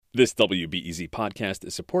This WBEZ podcast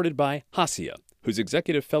is supported by Hacia, whose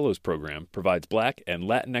Executive Fellows Program provides Black and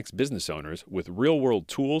Latinx business owners with real-world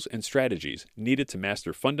tools and strategies needed to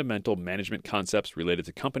master fundamental management concepts related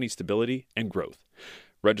to company stability and growth.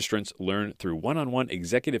 Registrants learn through one-on-one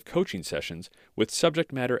executive coaching sessions with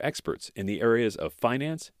subject matter experts in the areas of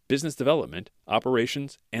finance, business development,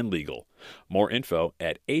 operations, and legal. More info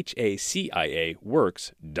at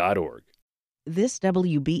haciaworks.org. This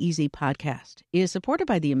WBEZ podcast is supported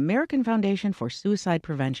by the American Foundation for Suicide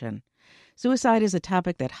Prevention. Suicide is a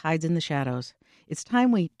topic that hides in the shadows. It's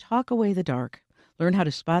time we talk away the dark, learn how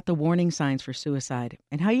to spot the warning signs for suicide,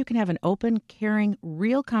 and how you can have an open, caring,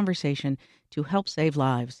 real conversation to help save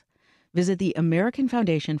lives. Visit the American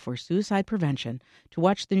Foundation for Suicide Prevention to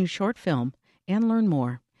watch the new short film and learn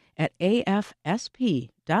more at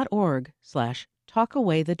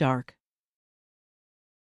afsp.org/talkawaythedark.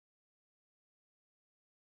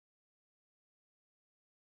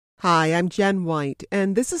 Hi, I'm Jen White,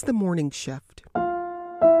 and this is The Morning Shift.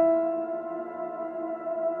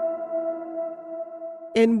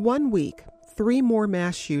 In 1 week, 3 more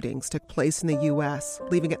mass shootings took place in the U.S.,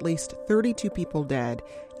 leaving at least 32 people dead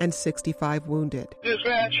and 65 wounded.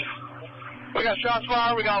 Dispatch, we got shots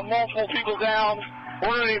fired, we got multiple people down, we're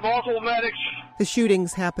going to need multiple medics. The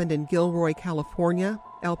shootings happened in Gilroy, California,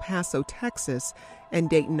 El Paso, Texas, and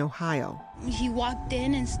Dayton, Ohio. He walked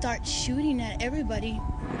in and started shooting at everybody.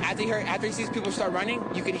 After he sees people start running,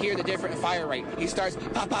 you can hear the different fire rate. He starts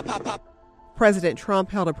pop, pop, pop, pop. President Trump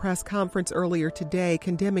held a press conference earlier today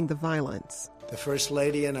condemning the violence. The First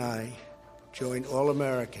Lady and I join all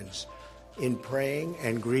Americans in praying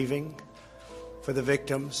and grieving for the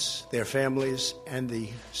victims, their families, and the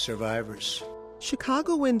survivors.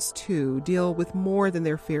 Chicagoans, too, deal with more than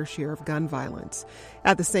their fair share of gun violence.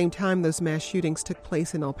 At the same time, those mass shootings took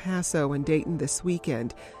place in El Paso and Dayton this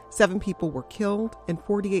weekend. 7 people were killed and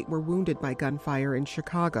 48 were wounded by gunfire in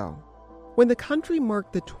Chicago. When the country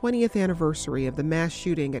marked the 20th anniversary of the mass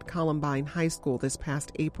shooting at Columbine High School this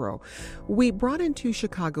past April, we brought in 2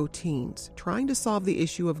 Chicago teens trying to solve the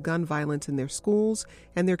issue of gun violence in their schools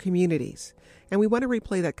and their communities. And we want to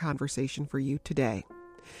replay that conversation for you today.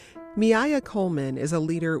 Miaya Coleman is a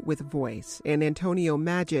leader with Voice, and Antonio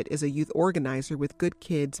Magid is a youth organizer with Good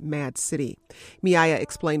Kids Mad City. Miaya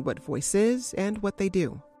explained what Voice is and what they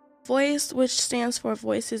do. Voice, which stands for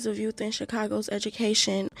Voices of Youth in Chicago's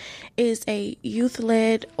Education, is a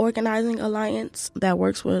youth-led organizing alliance that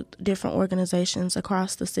works with different organizations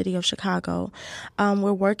across the city of Chicago.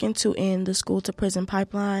 We're working to end the school-to-prison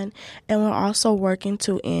pipeline, and we're also working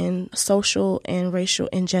to end social and racial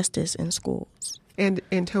injustice in schools. And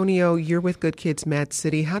Antonio, you're with Good Kids Mad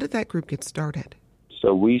City. How did that group get started?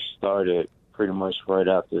 So we started pretty much right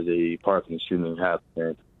after the Parkland shooting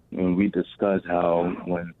happened, and we discussed how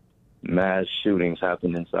when mass shootings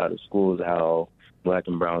happen inside of schools, how Black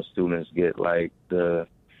and brown students get like the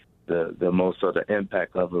most of the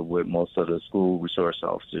impact of it, with most of the school resource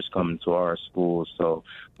officers coming to our schools. So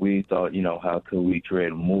we thought, how could we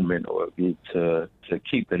create a movement or a group to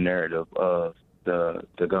keep the narrative of the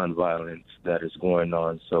gun violence that is going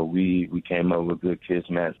on. So we came up with Good Kids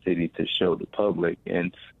Mad City to show the public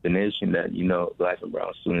and the nation that, Black and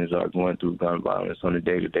brown students are going through gun violence on a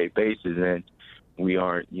day-to-day basis, and we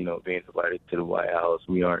aren't, being invited to the White House.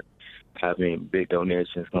 We aren't having big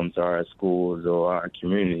donations come to our schools or our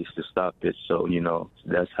communities to stop it. So,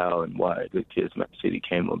 that's how and why Good Kids Mad City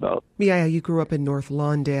came about. Miaya, you grew up in North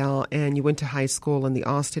Lawndale and you went to high school in the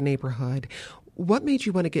Austin neighborhood. What made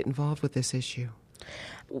you want to get involved with this issue?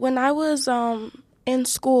 When I was in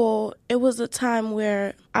school, it was a time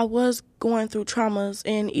where I was going through traumas,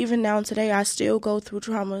 and even now today I still go through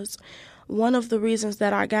traumas. One of the reasons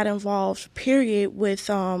that I got involved, period, with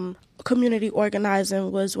community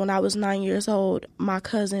organizing was when I was 9 years old. My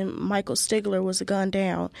cousin, Michael Stigler, was gunned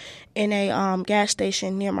down in a gas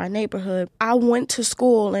station near my neighborhood. I went to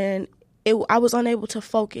school and I was unable to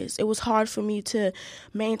focus. It was hard for me to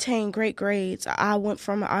maintain great grades. I went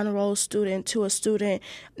from an honor roll student to a student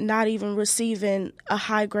not even receiving a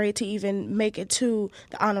high grade to even make it to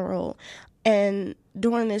the honor roll. And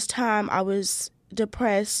during this time, I was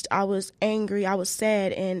depressed, I was angry, I was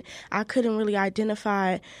sad, and I couldn't really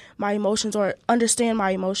identify my emotions or understand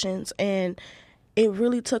my emotions. And it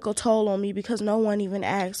really took a toll on me because no one even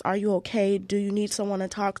asked, are you okay? Do you need someone to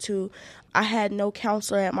talk to? I had no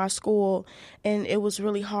counselor at my school, and it was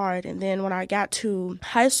really hard. And then when I got to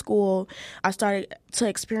high school, I started to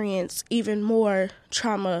experience even more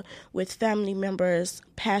trauma with family members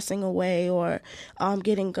passing away or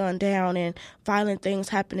getting gunned down and violent things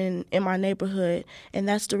happening in my neighborhood. And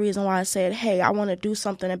that's the reason why I said, hey, I want to do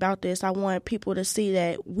something about this. I want people to see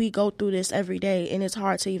that we go through this every day, and it's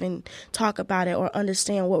hard to even talk about it or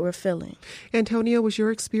understand what we're feeling. Antonio, was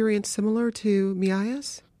your experience similar to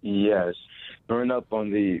Miaya's? Yes. Growing up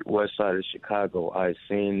on the west side of Chicago, I've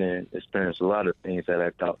seen and experienced a lot of things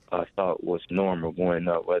that I thought was normal growing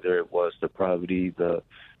up, whether it was the poverty, the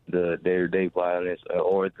day-to-day violence,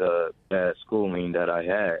 or the bad schooling that I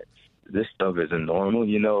had. This stuff isn't normal.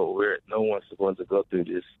 No one's supposed to go through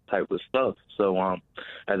this type of stuff. So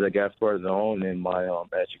as I got further on in my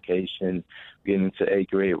education, getting to 8th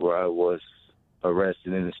grade where I was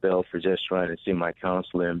arrested in the cell for just trying to see my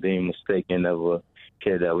counselor and being mistaken of a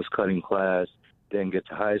kid that was cutting class, then get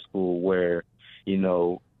to high school where,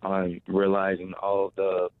 I'm realizing all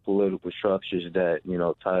the political structures that,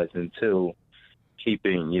 ties into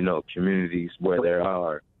keeping, communities where they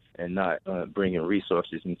are and not bringing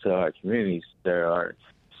resources into our communities. There are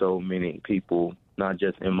so many people, not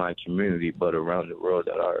just in my community, but around the world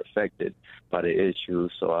that are affected by the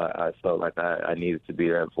issues. So I felt like I needed to be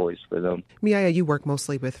that voice for them. Miaya, you work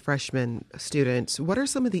mostly with freshman students. What are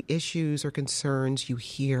some of the issues or concerns you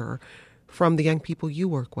hear from the young people you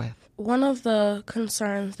work with? One of the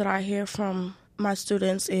concerns that I hear from my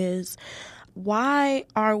students is, why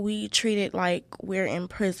are we treated like we're in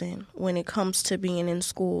prison when it comes to being in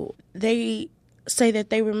school? They say that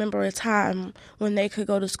they remember a time when they could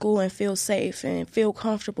go to school and feel safe and feel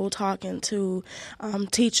comfortable talking to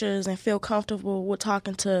teachers and feel comfortable with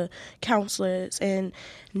talking to counselors. And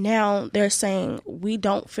now they're saying we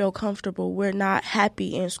don't feel comfortable. We're not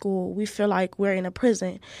happy in school. We feel like we're in a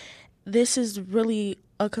prison. This is really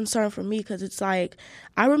a concern for me because it's like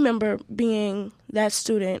I remember being that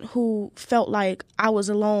student who felt like I was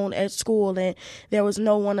alone at school and there was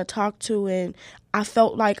no one to talk to, and I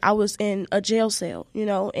felt like I was in a jail cell,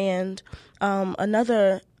 And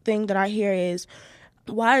another thing that I hear is,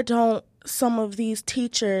 why don't some of these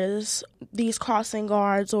teachers, these crossing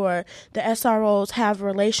guards or the SROs have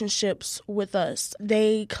relationships with us?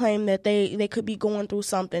 They claim that they could be going through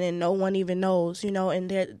something and no one even knows,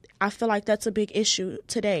 and I feel like that's a big issue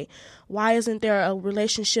today. Why isn't there a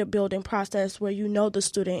relationship building process where you know the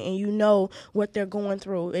student and you know what they're going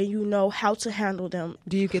through and you know how to handle them?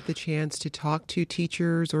 Do you get the chance to talk to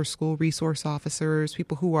teachers or school resource officers,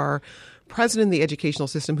 people who are present in the educational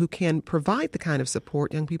system who can provide the kind of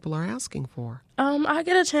support young people are asking for? I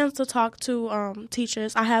get a chance to talk to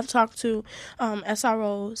teachers. I have talked to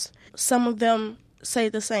SROs. Some of them say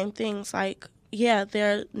the same things like, yeah,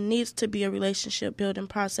 there needs to be a relationship building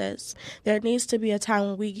process. There needs to be a time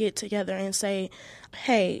when we get together and say,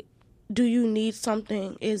 hey, do you need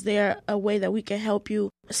something? Is there a way that we can help you?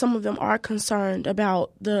 Some of them are concerned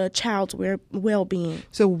about the child's well-being.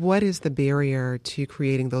 So what is the barrier to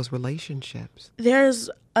creating those relationships? There's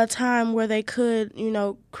a time where they could,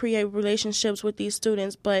 create relationships with these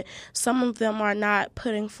students, but some of them are not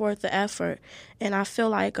putting forth the effort. And I feel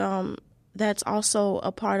like that's also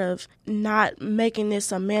a part of not making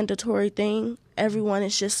this a mandatory thing. Everyone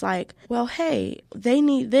is just like, well, hey, they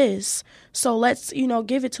need this, so let's,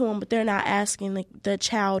 give it to them. But they're not asking the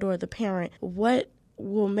child or the parent, what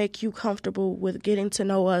will make you comfortable with getting to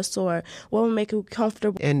know us, or what will make you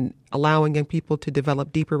comfortable? And allowing young people to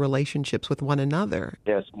develop deeper relationships with one another.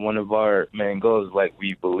 Yes, one of our main goals,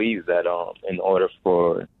 we believe that in order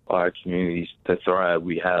for our communities to thrive,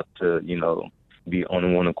 we have to, be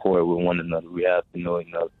on one accord with one another. We have to know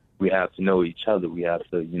we have to know each other. We have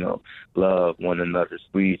to, love one another.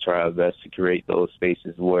 We try our best to create those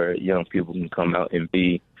spaces where young people can come out and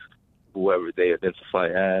be whoever they identify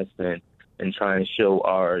as, and try and show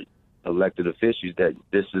our elected officials that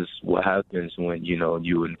this is what happens when,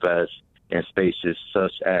 you invest in spaces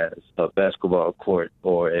such as a basketball court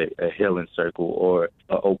or a healing circle or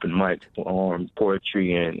an open mic,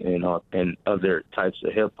 poetry and other types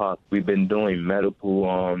of hip hop. We've been doing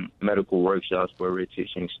medical workshops where we're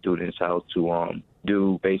teaching students how to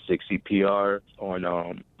do basic CPR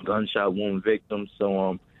on gunshot wound victims.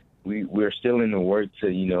 So we're still in the work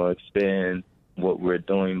to expand what we're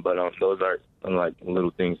doing, but those are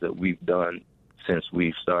little things that we've done since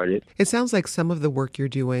we've started. It sounds like some of the work you're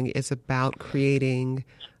doing is about creating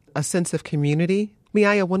a sense of community.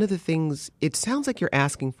 Miaya, one of the things it sounds like you're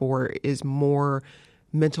asking for is more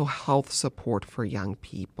mental health support for young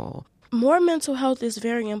people. More mental health is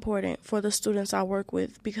very important for the students I work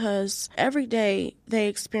with because every day they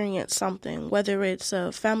experience something, whether it's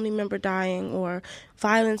a family member dying or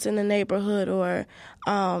violence in the neighborhood or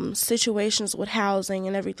situations with housing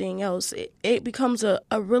and everything else. It becomes a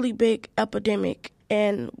really big epidemic,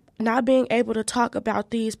 and not being able to talk about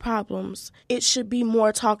these problems, it should be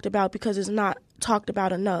more talked about because it's not talked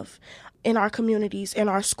about enough in our communities, in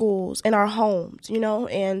our schools, in our homes,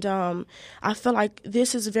 and I feel like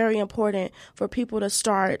this is very important for people to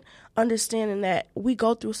start understanding that we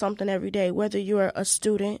go through something every day, whether you're a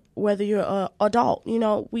student, whether you're an adult,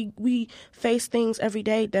 we face things every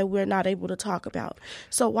day that we're not able to talk about.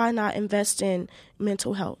 So why not invest in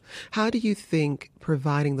mental health? How do you think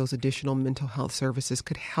providing those additional mental health services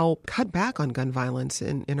could help cut back on gun violence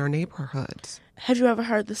in our neighborhoods? Have you ever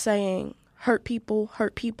heard the saying, hurt people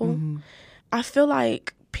hurt people? Mm-hmm. I feel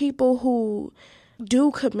like people who do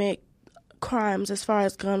commit crimes as far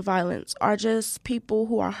as gun violence are just people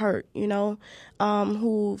who are hurt,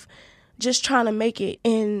 who've just trying to make it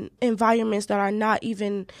in environments that are not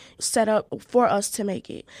even set up for us to make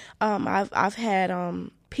it. I've had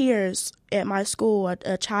peers at my school,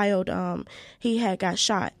 a child, he had got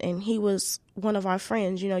shot, and he was one of our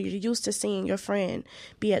friends. You're used to seeing your friend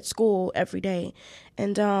be at school every day.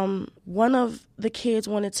 And one of the kids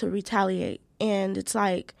wanted to retaliate. And it's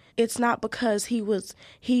like, it's not because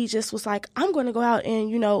he just was like, I'm going to go out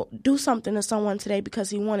and, do something to someone today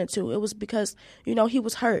because he wanted to. It was because, he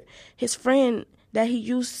was hurt. His friend that he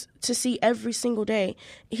used to see every single day,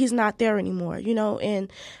 he's not there anymore,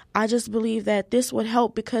 and I just believe that this would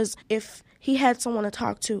help because if he had someone to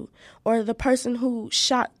talk to, or the person who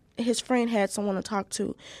shot his friend had someone to talk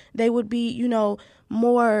to, they would be,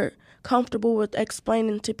 more comfortable with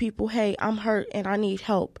explaining to people, hey, I'm hurt and I need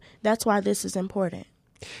help. That's why this is important.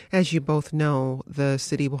 As you both know, the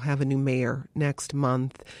city will have a new mayor next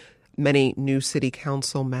month, many new city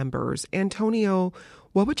council members. Antonio,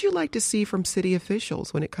 what would you like to see from city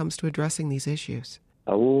officials when it comes to addressing these issues?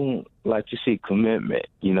 I would like to see commitment.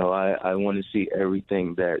 I want to see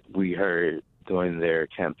everything that we heard during their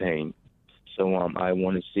campaign. So I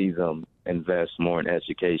want to see them invest more in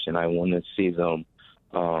education. I want to see them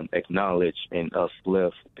acknowledge and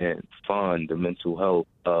uplift and fund the mental health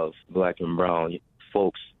of Black and brown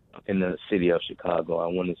folks in the city of Chicago. I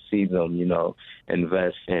want to see them,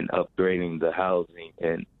 invest in upgrading the housing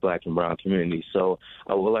in Black and brown communities. So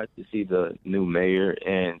I would like to see the new mayor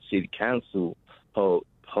and city council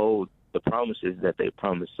hold the promises that they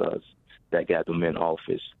promised us that got them in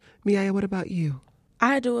office. Miaya, what about you?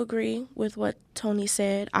 I do agree with what Tony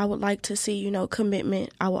said. I would like to see,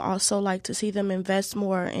 commitment. I would also like to see them invest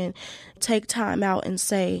more and take time out and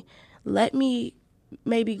say, let me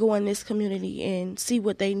maybe go in this community and see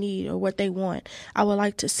what they need or what they want. I would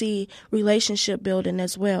like to see relationship building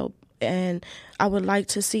as well. And I would like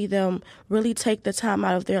to see them really take the time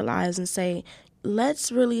out of their lives and say,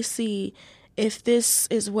 let's really see if this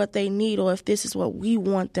is what they need or if this is what we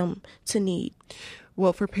want them to need.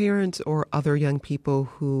 Well, for parents or other young people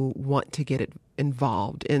who want to get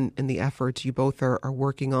involved in the efforts you both are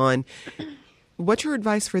working on, what's your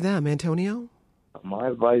advice for them, Antonio? My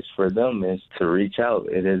advice for them is to reach out.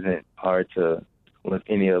 It isn't hard to look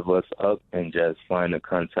any of us up and just find a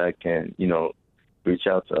contact and, reach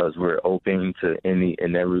out to us. We're open to any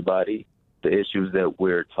and everybody. The issues that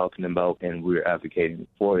we're talking about and we're advocating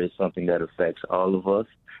for is something that affects all of us,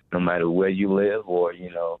 no matter where you live or,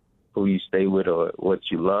 who you stay with or what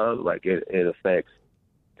you love. Like it affects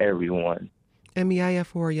everyone. And Miaya,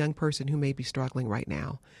 for a young person who may be struggling right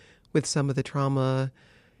now with some of the trauma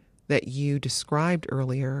that you described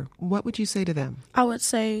earlier, what would you say to them? I would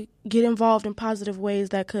say get involved in positive ways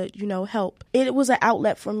that could, help. It was an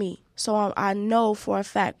outlet for me. So I know for a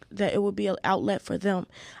fact that it would be an outlet for them.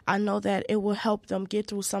 I know that it will help them get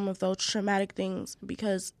through some of those traumatic things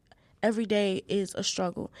because every day is a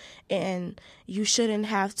struggle. And you shouldn't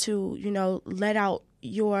have to, let out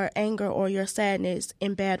your anger or your sadness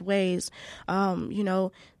in bad ways.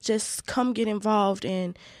 Just come get involved.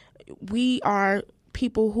 And we are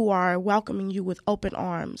people who are welcoming you with open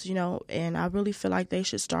arms, and I really feel like they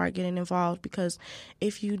should start getting involved because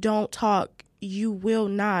if you don't talk, you will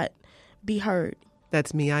not be heard.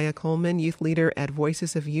 That's Miaya Coleman, youth leader at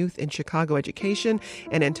Voices of Youth in Chicago Education,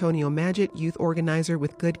 and Antonio Magid, youth organizer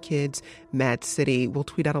with Good Kids Mad City. We'll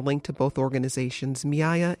tweet out a link to both organizations.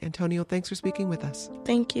 Miaya, Antonio, thanks for speaking with us.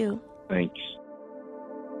 Thank you. Thanks.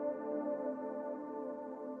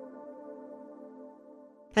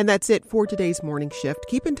 And that's it for today's Morning Shift.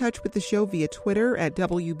 Keep in touch with the show via Twitter at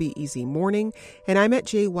WBEZ Morning, and I'm at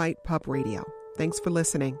J. White Pub Radio. Thanks for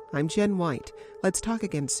listening. I'm Jen White. Let's talk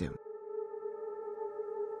again soon.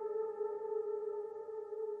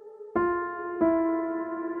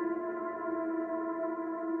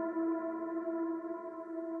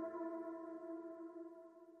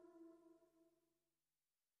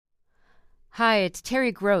 Hi, it's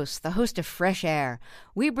Terry Gross, the host of Fresh Air.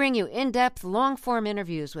 We bring you in-depth, long-form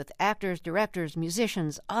interviews with actors, directors,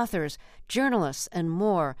 musicians, authors, journalists, and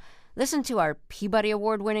more. Listen to our Peabody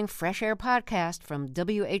Award-winning Fresh Air podcast from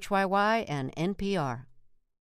WHYY and NPR.